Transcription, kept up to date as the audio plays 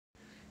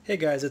Hey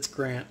guys, it's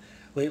Grant.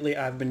 Lately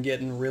I've been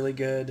getting really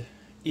good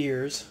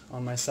ears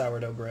on my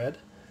sourdough bread,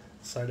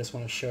 so I just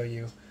want to show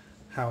you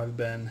how I've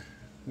been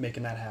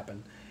making that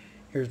happen.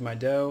 Here's my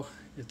dough.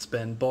 It's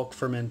been bulk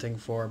fermenting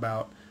for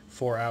about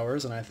 4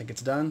 hours and I think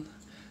it's done.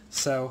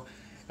 So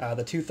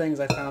the two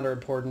things I found are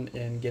important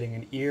in getting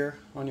an ear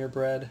on your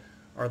bread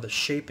are the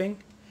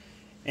shaping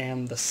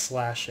and the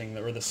slashing,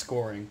 or the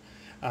scoring.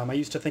 I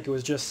used to think it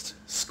was just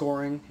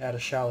scoring at a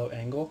shallow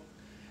angle.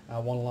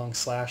 One long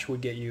slash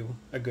would get you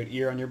a good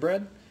ear on your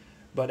bread,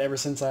 but ever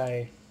since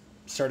I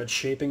started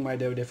shaping my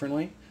dough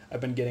differently, I've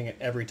been getting it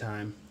every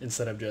time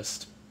instead of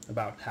just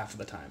about half of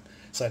the time.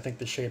 So I think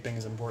the shaping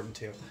is important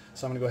too.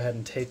 So I'm going to go ahead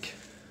and take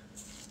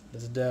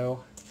this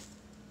dough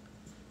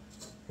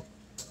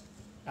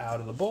out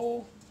of the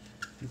bowl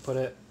and put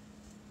it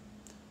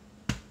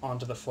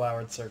onto the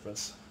floured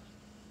surface.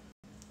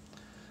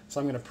 So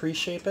I'm going to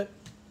pre-shape it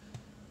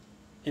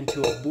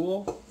into a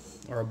boule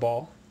or a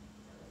ball.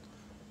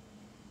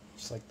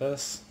 Just like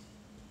this.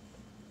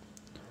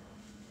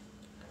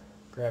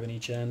 Grabbing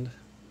each end,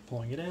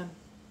 pulling it in.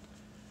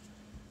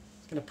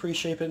 Just going to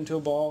pre-shape it into a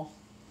ball,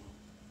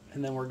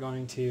 and then we're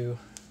going to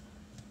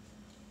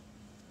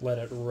let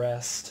it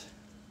rest,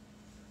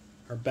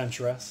 or bench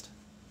rest,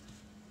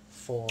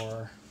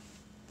 for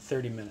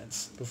 30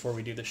 minutes before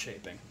we do the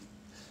shaping.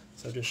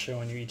 So just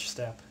showing you each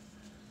step.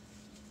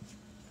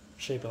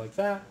 Shape it like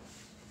that.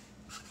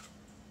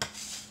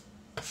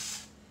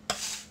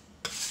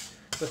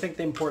 So I think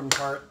the important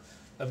part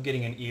of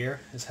getting an ear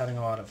is having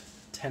a lot of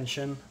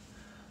tension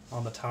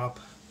on the top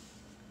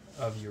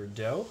of your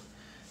dough,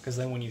 because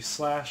then when you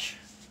slash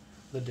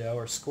the dough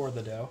or score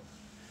the dough,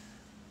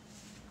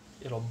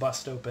 it'll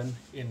bust open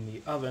in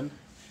the oven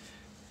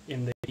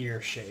in the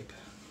ear shape.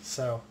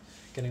 So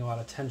getting a lot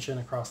of tension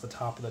across the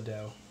top of the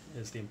dough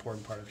is the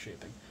important part of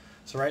shaping.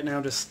 So right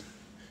now just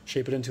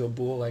shape it into a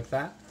boule like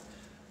that,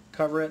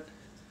 cover it,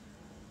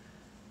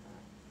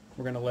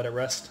 we're going to let it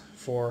rest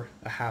for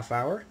a half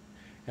hour,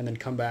 and then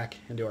come back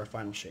and do our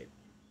final shape.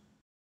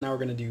 Now we're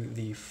going to do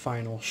the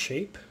final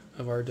shape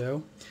of our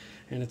dough,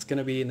 and it's going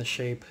to be in the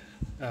shape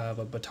of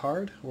a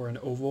batard or an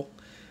oval.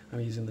 I'm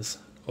using this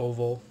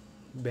oval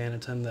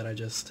banneton that I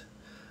just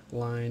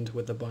lined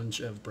with a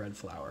bunch of bread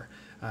flour.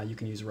 You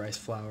can use rice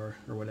flour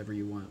or whatever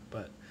you want,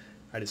 but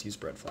I just use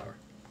bread flour.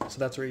 So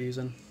that's what we're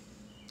using.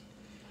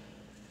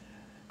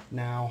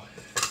 Now,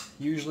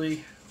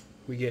 usually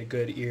we get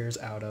good ears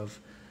out of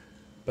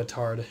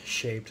batard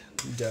shaped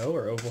dough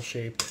or oval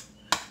shaped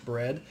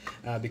bread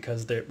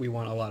because we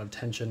want a lot of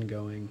tension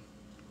going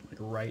like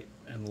right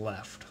and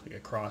left, like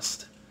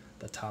across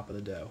the top of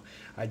the dough.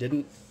 I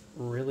didn't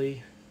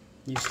really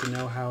used to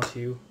know how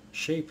to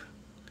shape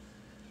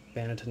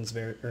bannetons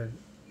or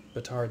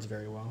batards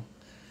very well,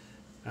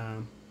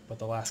 but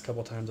the last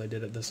couple times I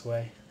did it this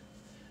way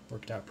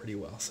worked out pretty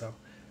well. So I'm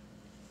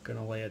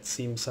gonna lay it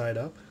seam side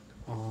up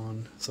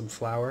on some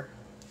flour,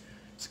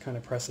 just kind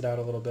of press it out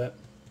a little bit.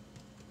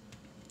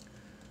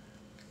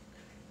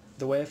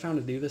 The way I found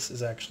to do this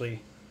is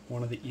actually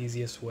one of the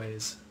easiest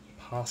ways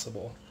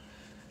possible.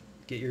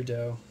 Get your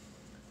dough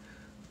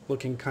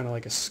looking kind of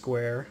like a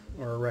square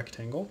or a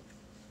rectangle,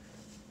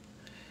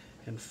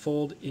 and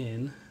fold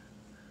in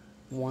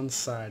one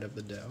side of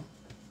the dough,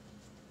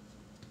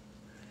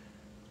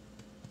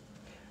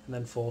 and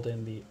then fold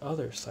in the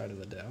other side of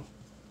the dough,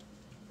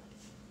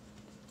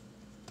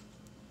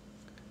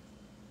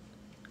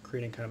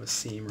 creating kind of a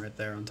seam right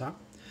there on top.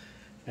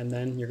 And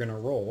then you're going to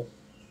roll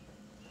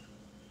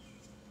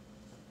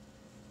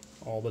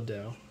all the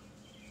dough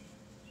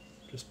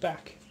just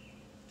back.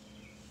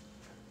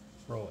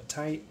 Roll it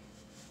tight.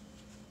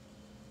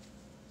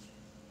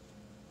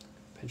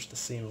 Pinch the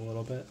seam a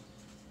little bit.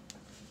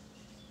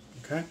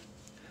 Okay?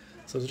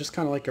 So it's just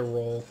kind of like a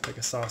roll, like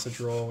a sausage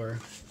roll or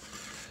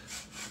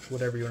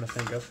whatever you want to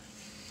think of.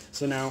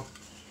 So now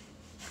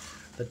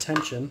the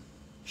tension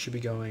should be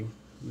going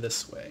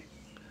this way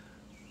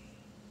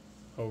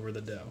over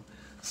the dough.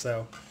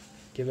 So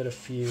give it a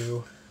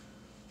few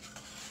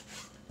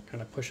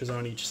kind of pushes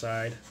on each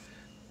side.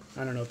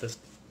 I don't know if this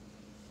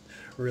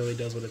really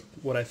does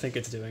what I think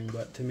it's doing,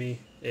 but to me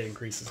it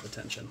increases the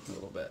tension a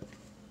little bit.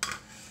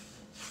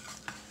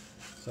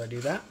 So I do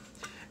that,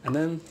 and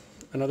then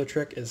another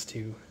trick is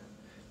to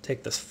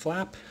take this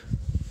flap,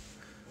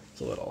 it's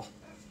a little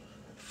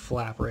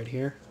flap right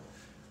here,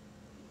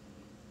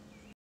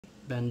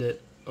 bend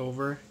it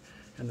over,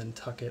 and then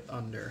tuck it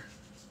under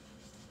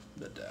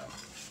the dough.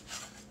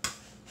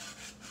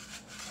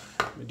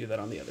 Let me do that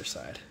on the other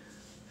side.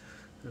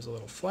 There's a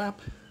little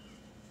flap,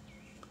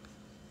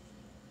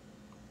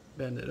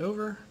 bend it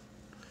over,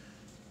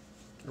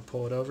 or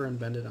pull it over and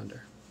bend it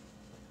under.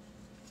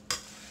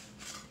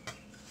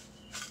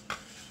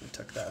 And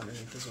tuck that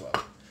underneath as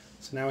well.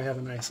 So now we have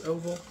a nice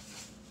oval.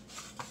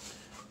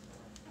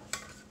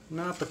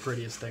 Not the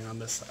prettiest thing on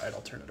this side,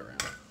 I'll turn it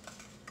around.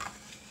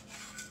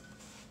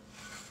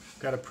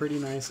 Got a pretty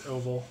nice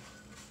oval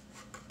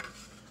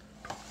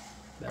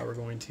that we're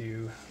going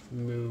to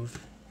move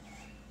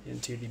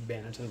into the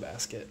banneton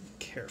basket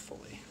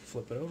carefully.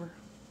 Flip it over.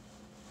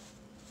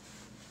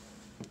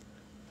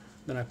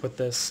 Then I put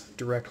this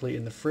directly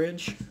in the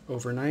fridge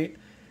overnight,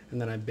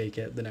 and then I bake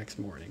it the next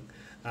morning.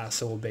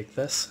 So we'll bake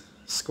this,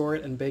 score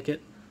it, and bake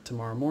it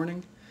tomorrow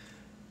morning,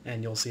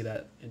 and you'll see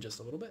that in just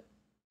a little bit.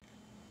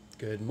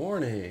 Good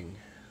morning.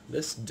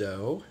 This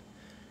dough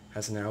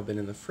has now been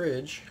in the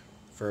fridge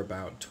for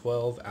about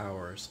 12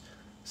 hours,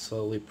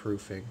 slowly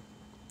proofing.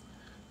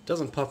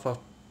 Doesn't puff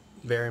up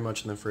very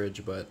much in the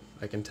fridge, but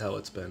I can tell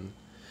it's been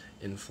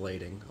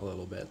inflating a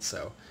little bit,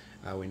 so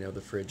we know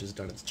the fridge has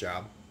done its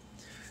job.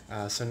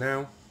 So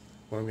now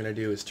what I'm going to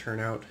do is turn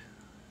out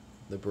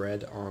the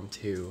bread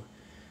onto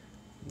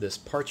this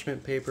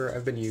parchment paper.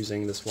 I've been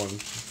using this one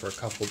for a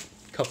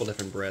couple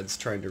different breads,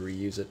 trying to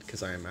reuse it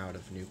because I am out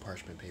of new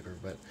parchment paper,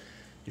 but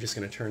you're just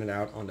going to turn it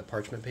out onto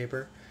parchment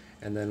paper,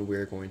 and then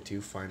we're going to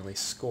finally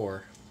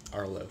score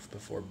our loaf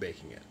before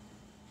baking it.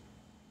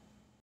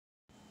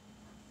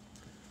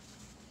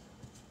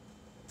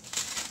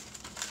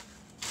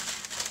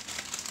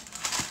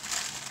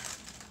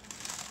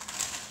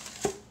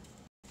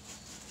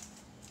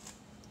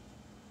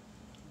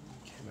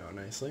 Came out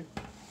nicely.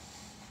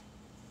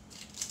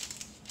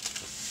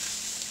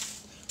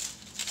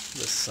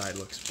 This side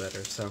looks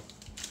better, so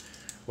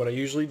what I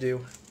usually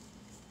do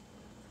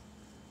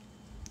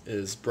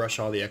is brush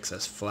all the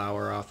excess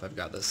flour off. I've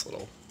got this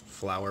little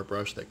flour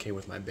brush that came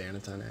with my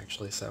Banneton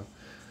actually, so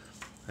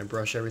I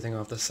brush everything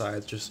off the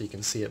sides just so you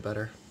can see it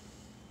better.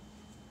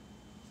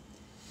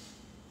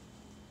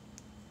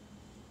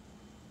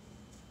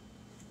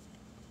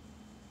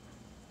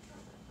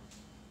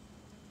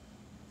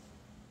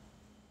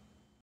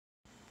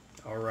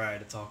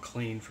 Alright, it's all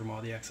clean from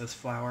all the excess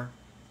flour.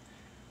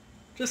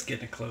 Just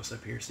getting a close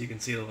up here so you can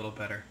see it a little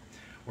better.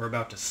 We're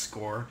about to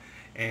score,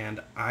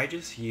 and I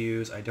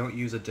don't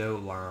use a dough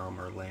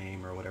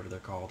lame or whatever they're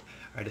called.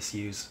 I just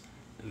use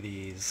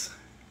these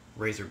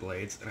razor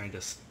blades, and I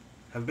just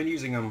have been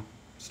using them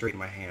straight in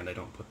my hand. I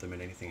don't put them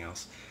in anything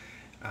else,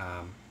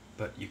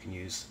 but you can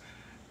use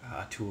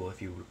a tool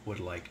if you would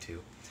like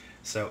to.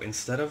 So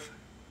we're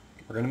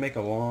going to make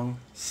a long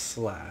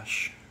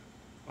slash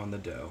on the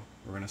dough.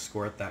 We're going to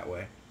score it that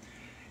way.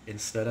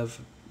 Instead of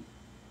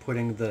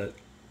putting the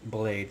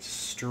blade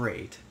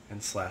straight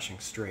and slashing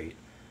straight,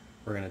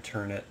 we're going to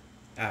turn it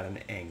at an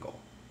angle.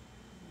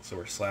 So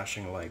we're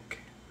slashing like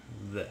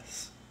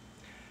this.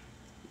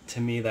 To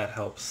me, that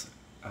helps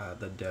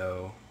the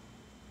dough,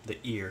 the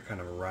ear,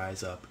 kind of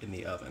rise up in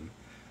the oven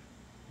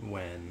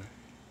when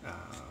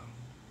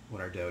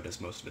our dough does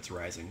most of its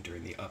rising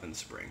during the oven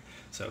spring.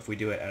 So if we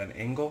do it at an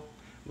angle,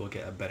 we'll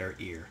get a better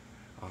ear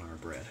on our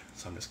bread.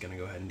 So I'm just going to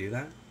go ahead and do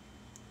that.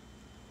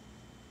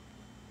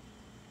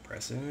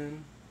 Press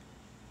in.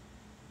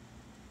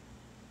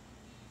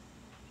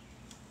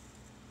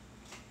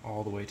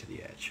 All the way to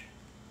the edge.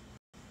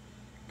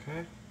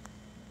 Okay.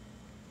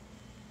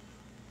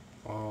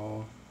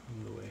 All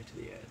the way to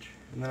the edge.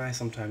 And then I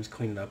sometimes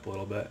clean it up a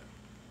little bit.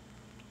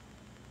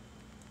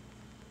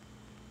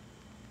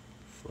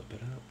 Flip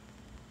it up.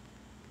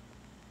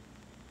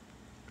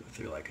 Go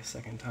through like a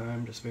second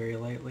time, just very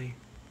lightly.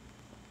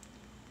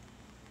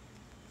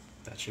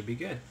 That should be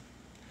good.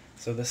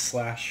 So this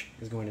slash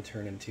is going to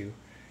turn into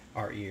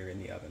our ear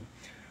in the oven.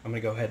 I'm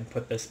going to go ahead and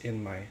put this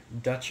in my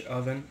Dutch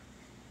oven,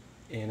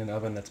 in an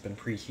oven that's been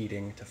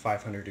preheating to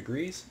 500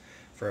 degrees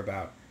for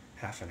about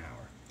half an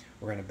hour.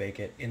 We're going to bake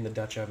it in the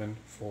Dutch oven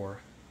for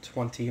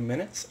 20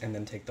 minutes and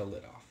then take the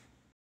lid off.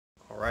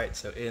 Alright,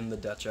 so in the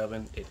Dutch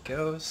oven it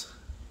goes.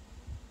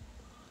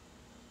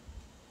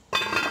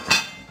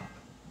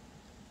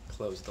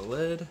 Close the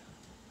lid.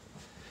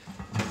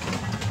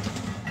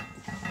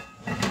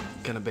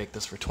 Gonna bake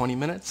this for 20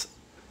 minutes,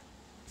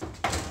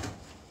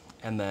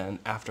 and then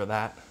after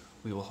that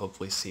we will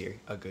hopefully see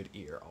a good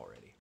ear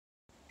already.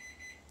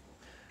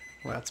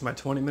 Well, that's my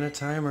 20-minute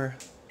timer.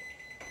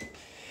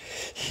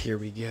 Here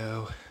we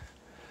go.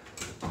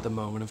 The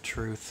moment of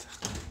truth.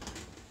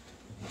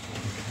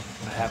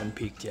 I haven't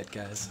peeked yet,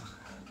 guys.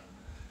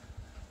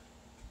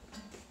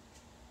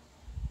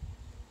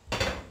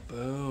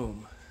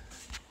 Boom.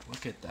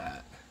 Look at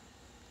that.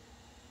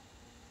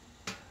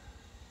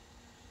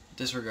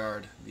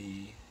 Disregard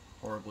the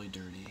horribly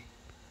dirty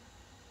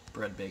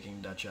bread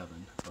baking Dutch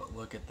oven, but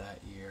look at that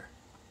ear.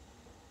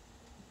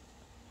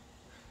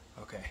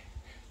 Okay,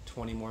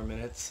 20 more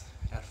minutes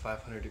at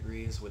 500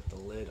 degrees with the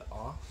lid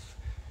off,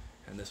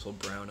 and this will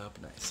brown up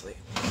nicely.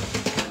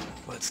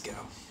 Let's go.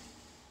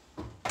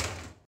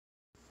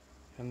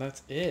 And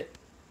that's it.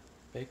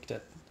 Baked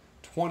at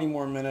 20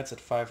 more minutes at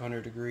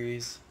 500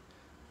 degrees.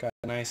 Got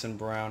nice and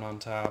brown on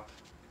top.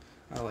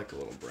 I like a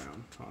little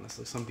brown,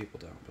 honestly. Some people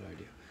don't, but I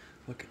do.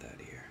 Look at that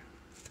ear.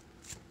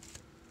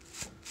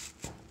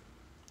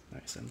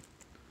 Nice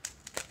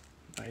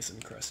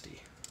and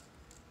crusty.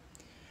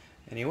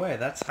 Anyway,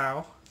 that's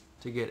how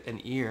to get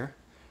an ear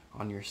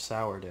on your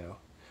sourdough.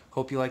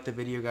 Hope you liked the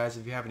video, guys.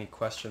 If you have any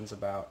questions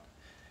about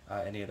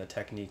any of the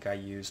technique I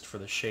used for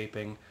the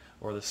shaping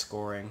or the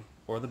scoring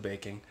or the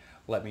baking,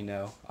 let me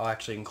know. I'll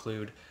actually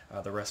include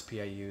the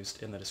recipe I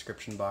used in the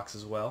description box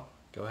as well.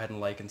 Go ahead and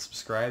like and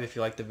subscribe if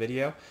you liked the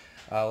video.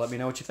 Let me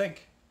know what you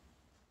think.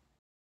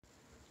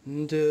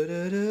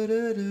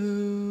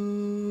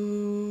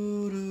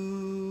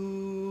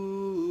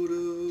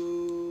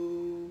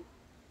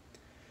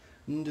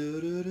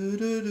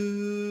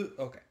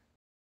 Okay.